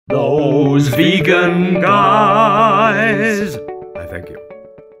Those vegan guys. Thank you.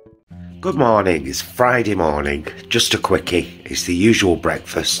 Good morning, it's Friday morning. Just a quickie. It's the usual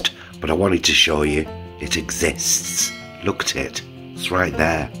breakfast, but I wanted to show you it exists. Look at it. It's right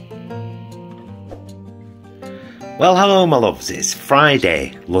there. Well, hello my loves. It's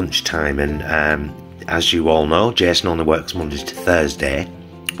Friday lunchtime, and as you all know, Jason only works Monday to Thursday.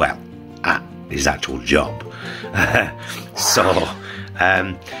 Well, at his actual job.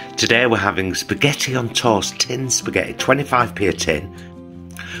 Today we're having spaghetti on toast, tin spaghetti, 25p a tin.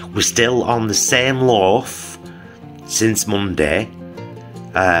 We're still on the same loaf since Monday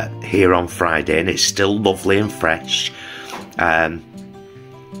here on Friday, and it's still lovely and fresh.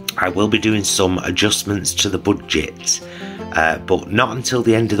 I will be doing some adjustments to the budget, but not until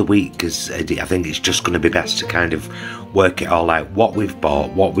the end of the week, because I think it's just going to be best to kind of work it all out, what we've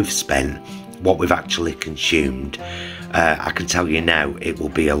bought, what we've spent, what we've actually consumed. I can tell you now, it will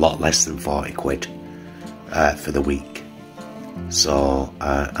be a lot less than 40 quid for the week. So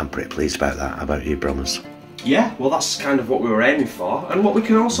I'm pretty pleased about that. How about you, Brommers? Yeah, well that's kind of what we were aiming for, and what we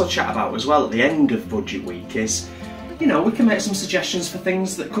can also chat about as well at the end of budget week is, you know, we can make some suggestions for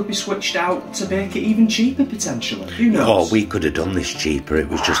things that could be switched out to make it even cheaper potentially. Who knows? Oh, we could have done this cheaper. It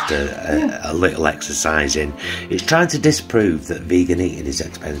was just a little exercise in. It's trying to disprove that vegan eating is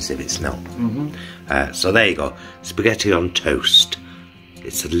expensive. It's not. So there you go. Spaghetti on toast.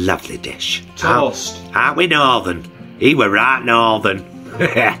 It's a lovely dish. Toast. Aren't we northern? He were right northern.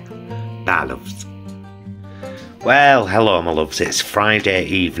 Bye, loves. Well, hello my loves, it's Friday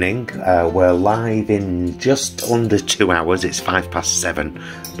evening. We're live in just under 2 hours. It's 7:05.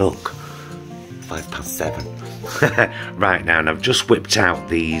 Look, 7:05. Right now, and I've just whipped out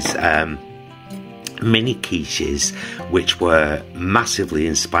these mini quiches, which were massively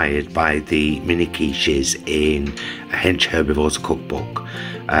inspired by the mini quiches in a Hench Herbivores cookbook.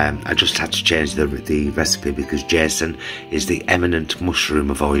 I just had to change the recipe because Jason is the eminent mushroom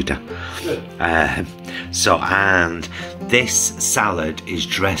avoider. And this salad is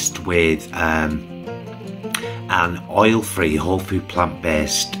dressed with an oil-free, whole food,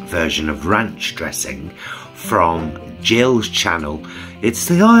 plant-based version of ranch dressing from Jill's channel. It's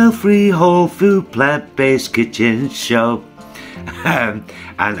the oil-free, whole food, plant-based kitchen show. And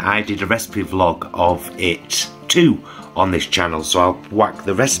I did a recipe vlog of it too on this channel, so I'll whack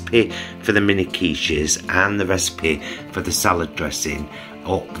the recipe for the mini quiches and the recipe for the salad dressing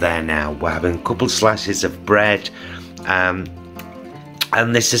up there now. We're having a couple of slices of bread, and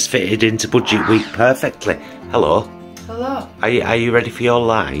this has fitted into budget week perfectly. Hello. Hello. Are you ready for your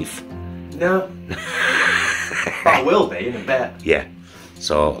live? No. But I will be in a bit. Yeah.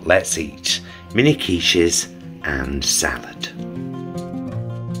 So let's eat mini quiches and salad.